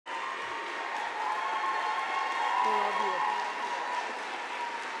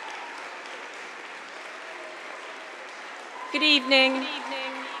Good evening.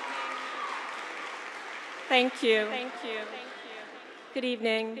 Thank you. Good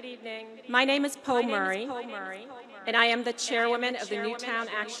evening. My name is Poe Murray, and I am the chairwoman of the Newtown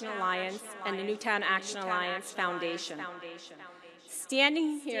Action Alliance and the Newtown Action Alliance Foundation.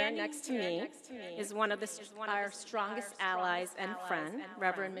 Standing here next to me is one of our strongest allies and friend,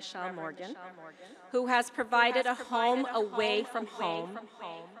 Reverend Michelle Morgan, who has provided a home away from home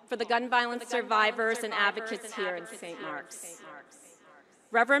for the gun violence survivors and advocates here in St. Mark's.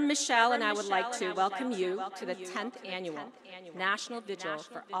 Reverend Michelle and I would like to welcome you to the 10th Annual National Vigil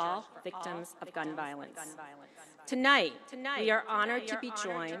for all victims of gun violence. Tonight, we are honored to be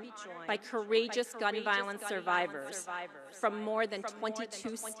joined by courageous gun violence survivors from more than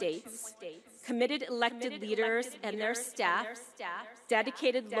 22 states, committed elected leaders and their staff,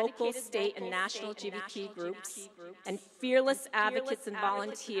 dedicated local, state, and national GVP groups, and fearless advocates and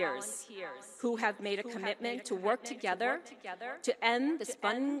volunteers who have made a commitment to work together to end this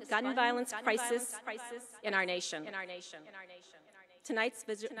gun violence crisis in our nation. Tonight's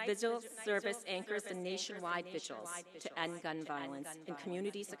vigil service anchors the nationwide vigils to end gun violence in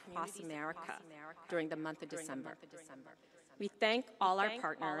communities across America during the month of December. We thank all our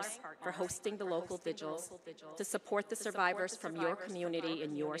partners for hosting the local vigils to support the survivors from your community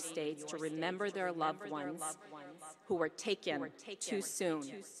in your states to remember their loved ones who were taken too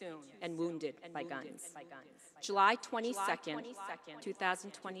soon and wounded by guns. July 22nd,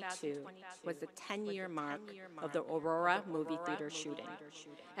 2022 was the 10-year mark of the Aurora movie theater shooting.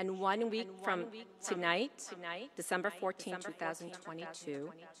 And 1 week from tonight, December 14,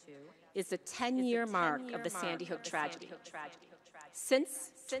 2022, is the 10-year mark of the Sandy Hook tragedy.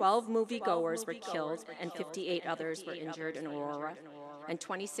 Since 12 moviegoers were killed and 58 others were injured in Aurora, and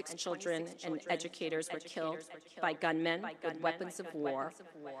 26 children and educators were killed by gunmen with weapons of war,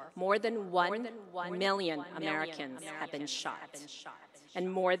 more than 1 million Americans have been shot,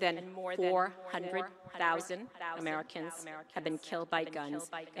 and more than 400,000 Americans have been killed by guns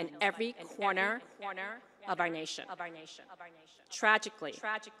in every corner of our nation. Tragically,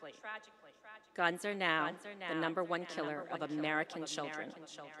 guns are now the #1 killer of American children.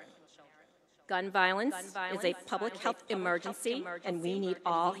 Gun violence is a public health emergency, and we need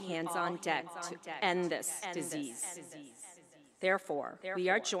all hands on deck to end this disease. Therefore, we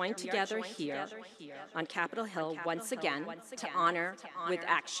are joined together here on Capitol Hill once again to honor with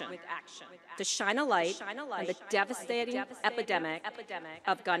action, to shine a light on the devastating epidemic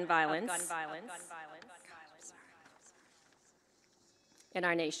of gun violence in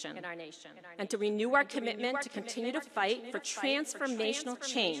our nation, and to renew our commitment to continue to fight for transformational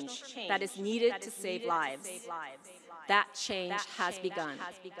change that is needed to save lives. That change has begun.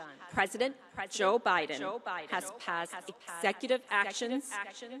 President Joe Biden has passed executive actions,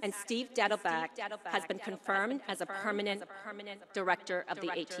 and Steve Dettelbach has been confirmed as a permanent director of the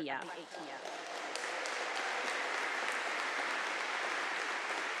ATF.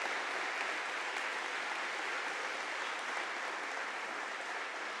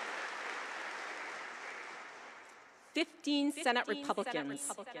 "15 Senate Republicans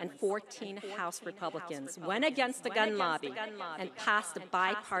and 14 House Republicans went against the gun lobby and passed the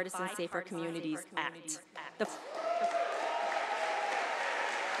Bipartisan Safer Communities Act.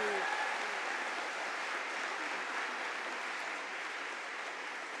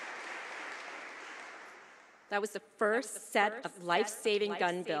 That was the first set of life-saving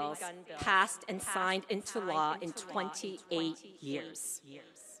gun bills passed and signed into law in 28 years.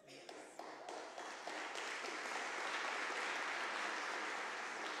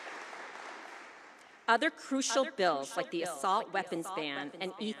 Other crucial bills, like the assault weapons ban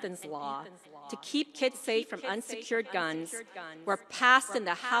and Ethan's Law, to keep kids safe from unsecured guns, were passed in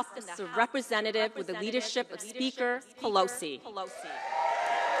the House of Representatives with the leadership of Speaker Pelosi.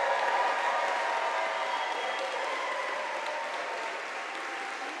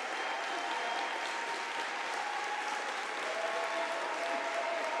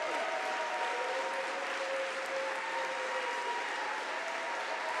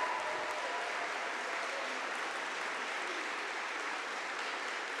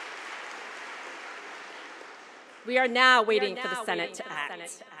 We are now waiting for the Senate to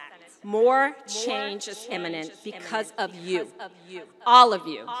act. More change is imminent because of you, all of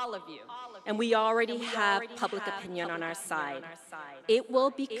you. And we already have public opinion on our side. It will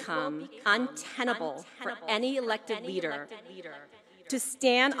become untenable for any elected leader to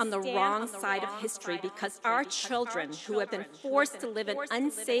stand on the wrong side of history because our children who have been forced to live in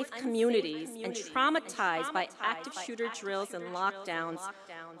unsafe communities and traumatized by active shooter drills and lockdowns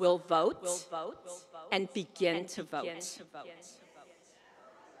will vote and begin to vote.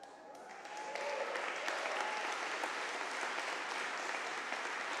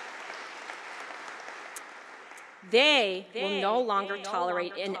 They will no longer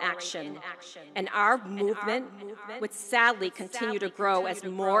tolerate inaction, and our movement would sadly continue to grow as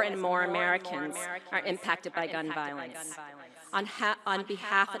more and more Americans are impacted by gun violence. On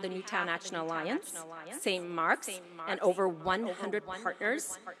behalf of the Newtown Action Alliance, St. Mark's, and over 100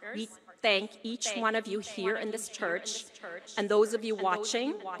 partners, we thank each one of you here in this church and those of you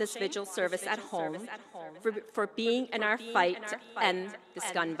watching this vigil service at home for being in our fight to end this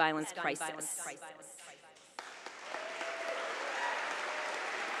gun violence crisis.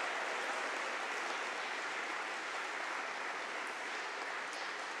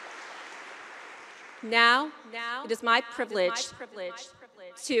 Now, it is my privilege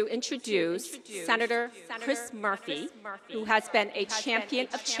to introduce Senator Chris Murphy, who has been a champion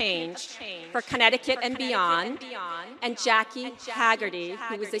of change for Connecticut and beyond, and Jackie Haggerty,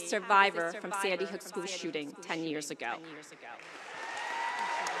 who is a survivor from Sandy Hook school shooting 10 years ago.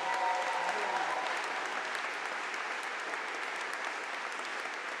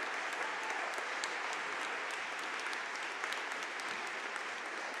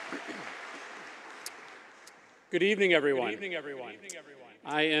 Good evening, everyone.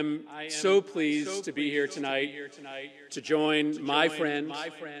 I am so pleased to be here tonight to join my friend,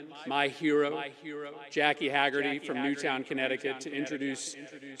 my hero, Jackie Haggerty from Newtown, Connecticut, to introduce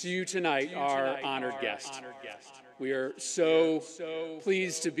to you tonight our honored guest. We are so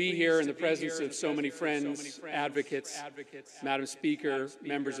pleased to be here in the presence of so many friends, advocates, Madam Speaker,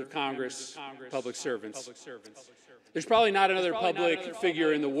 members of Congress, public servants. There's probably not another public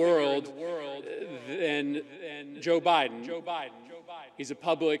figure in the world than Joe Biden. He's a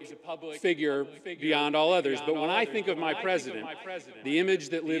public figure beyond all others. But when I think of my president, the image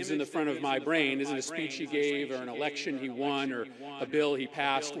that lives in the front of my brain isn't a speech he gave or an election he won or a bill he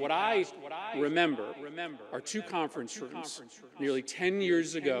passed. What I remember are two conference rooms nearly 10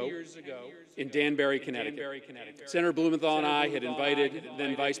 years ago in Danbury, Connecticut. Senator Blumenthal and I had invited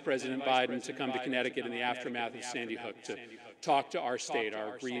then Vice President Biden to come to Connecticut in the aftermath of Sandy Hook to talk to our state,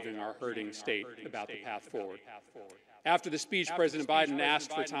 our grieving, our hurting state, about the path forward. After the speech, President Biden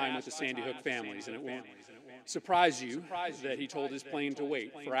asked for time with the Sandy Hook families, and it won't surprise you that he told his plane to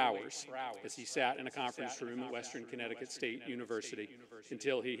wait for hours as he sat in a conference room at Western Connecticut State University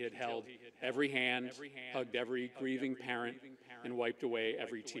until he had held every hand, hugged every grieving parent, and wiped away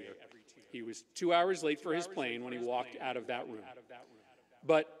every tear. He was 2 hours late for his plane when he walked out of that room.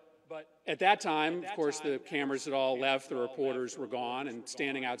 But at that time, of course, the cameras had all left, the reporters were gone, and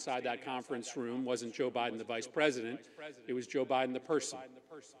standing outside that conference room wasn't Joe Biden, the vice president, it was Joe Biden, the person.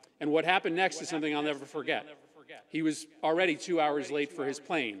 And what happened next is something I'll never forget. He was already 2 hours late for his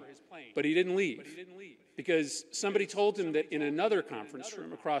plane, but he didn't leave because somebody told him that in another conference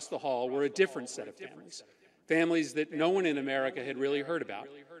room across the hall were a different set of families. Families that no one in America had really heard about.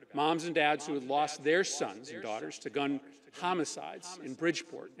 Moms and dads who had lost their sons and daughters to gun homicides in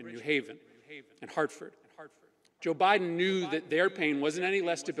Bridgeport, in New Haven, and Hartford. Joe Biden knew that their pain wasn't any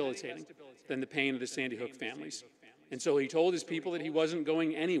less debilitating than the pain of the Sandy Hook families. And so he told his people that he wasn't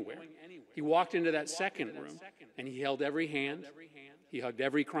going anywhere. He walked into that second room, and he held every hand, he hugged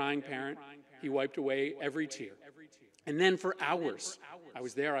every crying parent, he wiped away every tear. And then for hours, I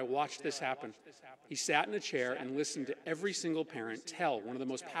was there, I watched this happen. He sat in a chair and listened to every single parent tell one of the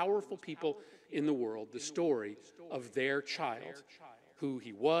most powerful people in the world the story of their child, who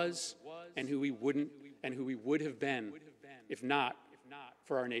he was and who he would have been if not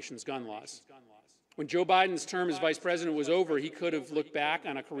for our nation's gun laws. When Joe Biden's term as vice president was over, he could have looked back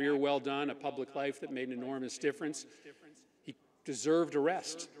on a career well done, a public life that made an enormous difference. He deserved a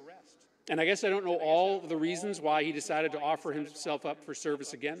rest. And I guess I don't know all of the reasons why he decided to offer himself up for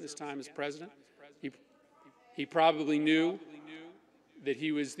service again, this time as president. He probably knew that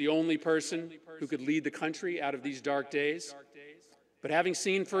he was the only person who could lead the country out of these dark days. But having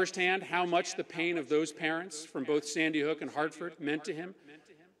seen firsthand how much the pain of those parents from both Sandy Hook and Hartford meant to him,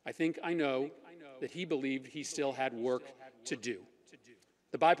 I think I know that he believed he still had work to do.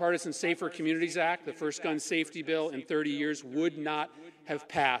 The Bipartisan Safer Communities Act, the first gun safety bill in 30 years, would not have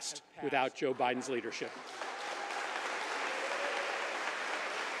passed without Joe Biden's leadership.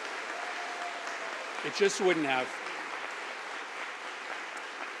 It just wouldn't have.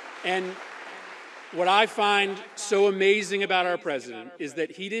 And what I find so amazing about our president is that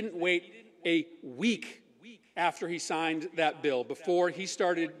he didn't wait a week after he signed that bill before he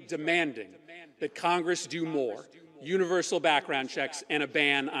started demanding that Congress do more, universal background checks and a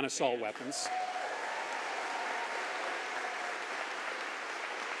ban on assault weapons.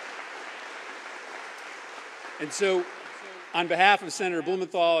 And so, on behalf of Senator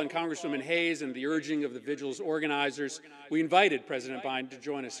Blumenthal and Congresswoman Hayes and the urging of the Vigil's organizers, we invited President Biden to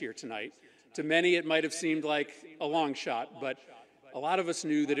join us here tonight. To many, it might have seemed like a long shot, but a lot of us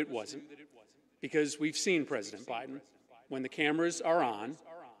knew that it wasn't, because we've seen President Biden when the cameras are on,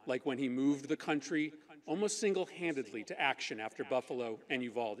 like when he moved the country almost single-handedly to action after Buffalo and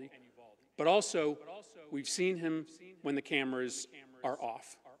Uvalde. But also, we've seen him when the cameras are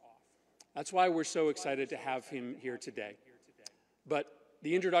off. That's why we're so excited to have him here today. But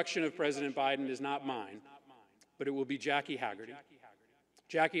the introduction of President Biden is not mine, but it will be Jackie Haggerty.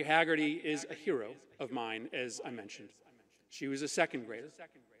 Jackie Haggerty is a hero of mine, as I mentioned. She was a second grader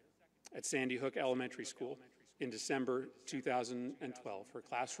at Sandy Hook Elementary School in December 2012. Her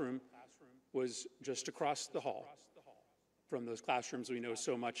classroom was just across the hall from those classrooms we know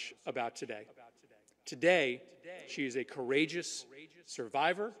so much about today. Today, she is a courageous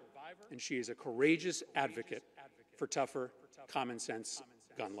survivor, and she is a courageous advocate for tougher, common-sense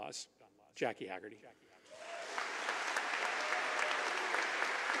gun laws. Jackie Haggerty.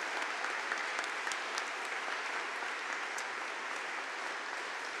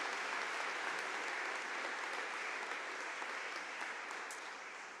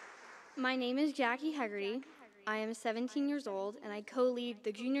 My name is Jackie Haggerty. I am 17 years old, and I co-lead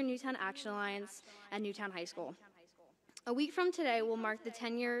the Junior Newtown Action Alliance at Newtown High School. A week from today will mark the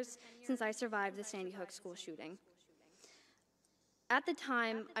 10 years since I survived the Sandy Hook school shooting. At the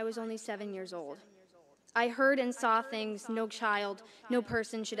time, I was only 7 years old. I heard and saw things no child, no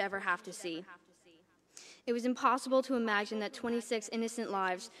person should ever have to see. It was impossible to imagine that 26 innocent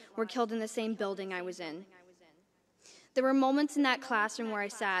lives were killed in the same building I was in. There were moments in that classroom where I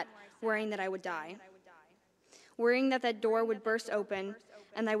sat, worrying that I would die, worrying that that door would burst open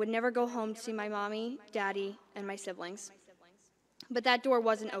and I would never go home to see my mommy, daddy, and my siblings. But that door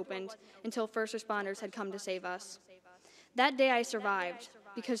wasn't opened until first responders had come to save us. That day I survived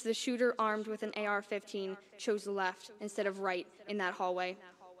because the shooter armed with an AR-15 chose left instead of right in that hallway.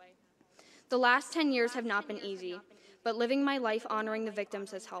 The last 10 years have not been easy, but living my life honoring the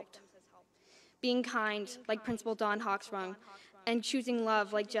victims has helped. Being kind, like Principal Dawn Hawksprung, and choosing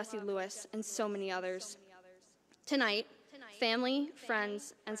love like Jesse Lewis and so many others. Tonight, family,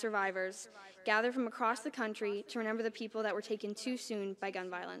 friends, and survivors gather from across the country to remember the people that were taken too soon by gun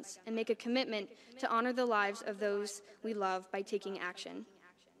violence and make a commitment to honor the lives of those we love by taking action.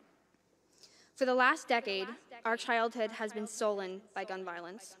 For the last decade, our childhood has been stolen by gun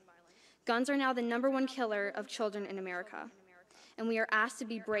violence. Guns are now the #1 killer of children in America. And we are asked to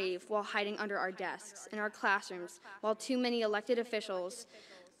be brave while hiding under our desks, in our classrooms, while too many elected officials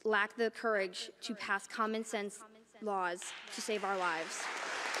lack the courage to pass common sense laws to save our lives.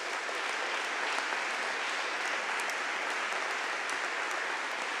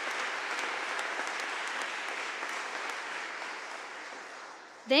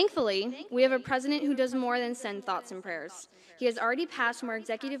 Thankfully, we have a president who does more than send thoughts and prayers. He has already passed more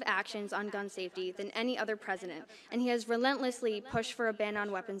executive actions on gun safety than any other president, and he has relentlessly pushed for a ban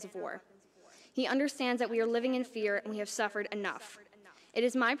on weapons of war. He understands that we are living in fear and we have suffered enough. It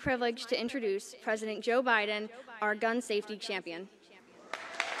is my privilege to introduce President Joe Biden, our gun safety champion.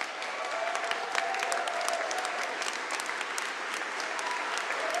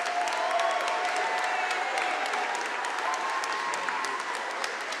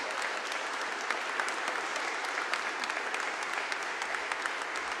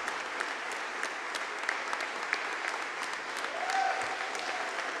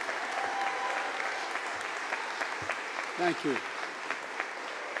 Thank you.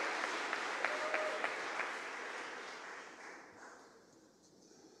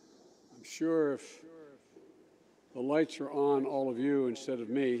 I'm sure if the lights were on all of you instead of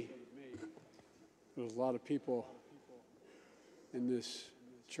me, there's a lot of people in this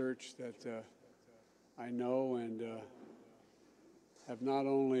church that I know and have not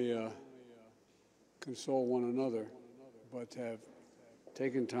only consoled one another, but have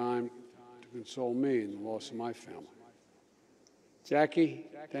taken time to console me in the loss of my family. Jackie,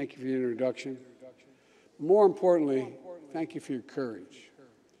 thank you for the introduction. More importantly, thank you for your courage.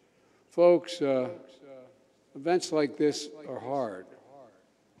 Folks, events like this are hard.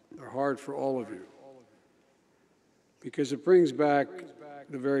 They're hard for all of you because it brings back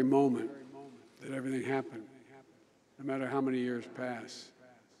the very moment that everything happened, no matter how many years pass,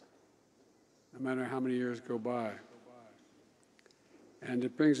 no matter how many years go by. And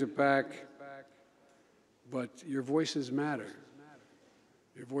it brings it back, but your voices matter.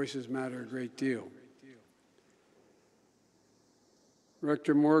 Your voices matter a great deal.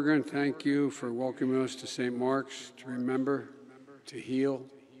 Rector Morgan, thank you for welcoming us to St. Mark's to remember, to heal,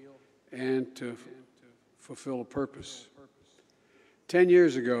 and to fulfill a purpose. 10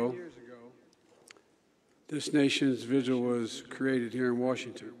 years ago, this nation's vigil was created here in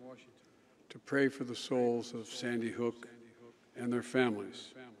Washington to pray for the souls of Sandy Hook and their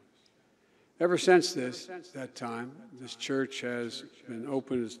families. Ever since that time, this church has been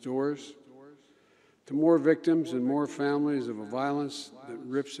opened its doors to more victims and more families of a violence that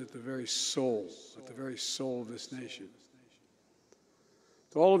rips at the very soul of this nation.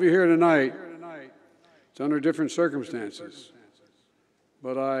 To all of you here tonight, it's under different circumstances,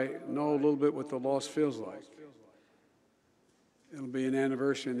 but I know a little bit what the loss feels like. It'll be an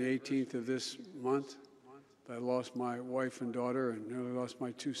anniversary on the 18th of this month. I lost my wife and daughter and nearly lost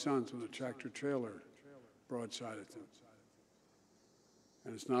my 2 sons when a tractor trailer broadsided them.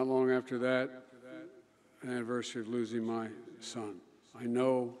 And it's not long after that, an anniversary of losing my son. I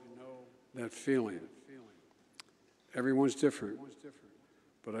know that feeling. Everyone's different,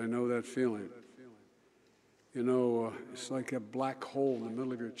 but I know that feeling. You know, it's like a black hole in the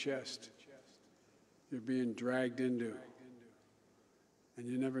middle of your chest you're being dragged into, and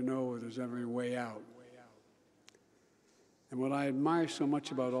you never know if there's ever a way out. And what I admire so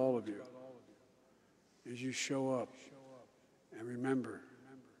much about all of you is you show up and remember,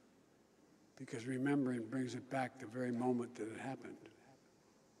 because remembering brings it back the very moment that it happened.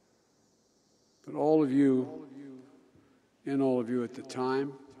 But all of you at the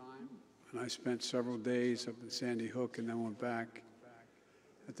time, and I spent several days up in Sandy Hook and then went back.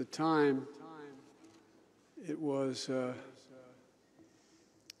 At the time, it was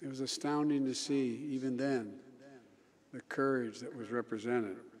astounding to see, even then, the courage that was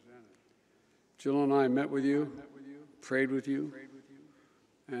represented. Jill and I met with you, prayed with you,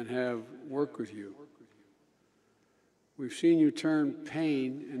 and have worked with you. We've seen you turn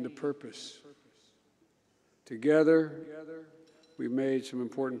pain into purpose. Together, we've made some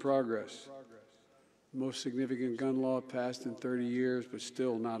important progress. The most significant gun law passed in 30 years, but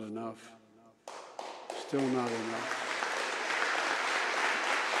still not enough. Still not enough.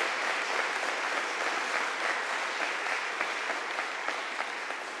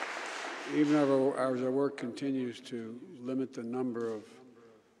 Even as our work continues to limit the number of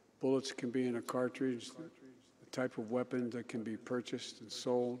bullets that can be in a cartridge, the type of weapons that can be purchased and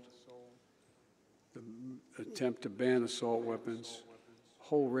sold, the attempt to ban assault weapons, a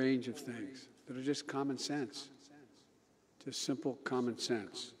whole range of things that are just common sense, just simple common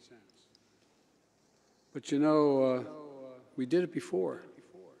sense. But you know, we did it before.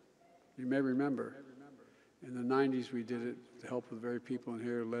 You may remember, in the 90s we did it with the help of the very people in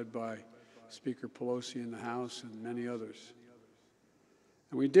here, led by Speaker Pelosi in the House and many others.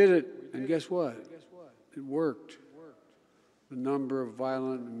 And we did it, and guess what? It worked. The number of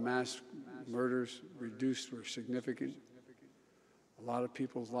violent and mass murders reduced were significant. A lot of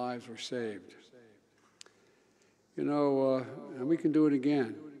people's lives were saved. You know, and we can do it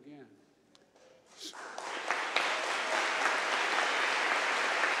again.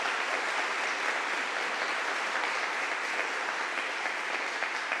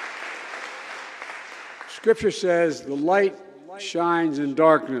 Scripture says the light shines in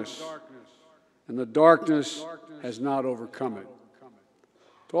darkness, and the darkness has not overcome it.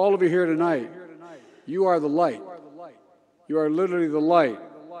 To all of you here tonight, you are the light. You are literally the light.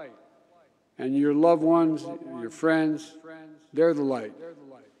 And your loved ones, your friends, they're the light.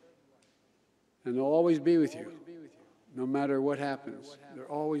 And they'll always be with you, no matter what happens. They're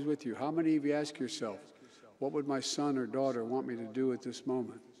always with you. How many of you ask yourself, what would my son or daughter want me to do at this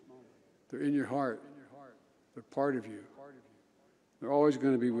moment? They're in your heart. They're part of you. They're always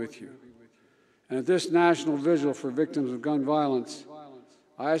going to be with you. And at this National Vigil for Victims of Gun Violence,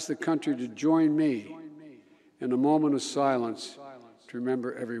 I ask the country to join me in a moment of silence to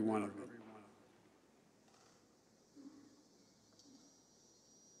remember every one of them.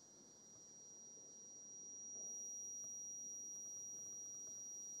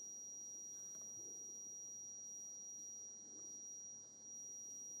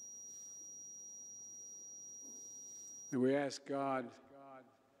 And we ask God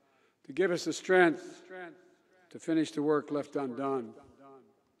to give us the strength to finish the work left undone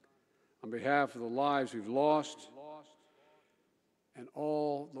on behalf of the lives we've lost and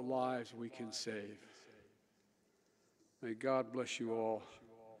all the lives we can save. May God bless you all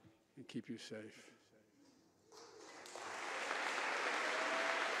and keep you safe.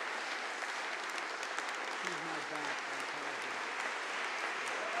 Here's my back.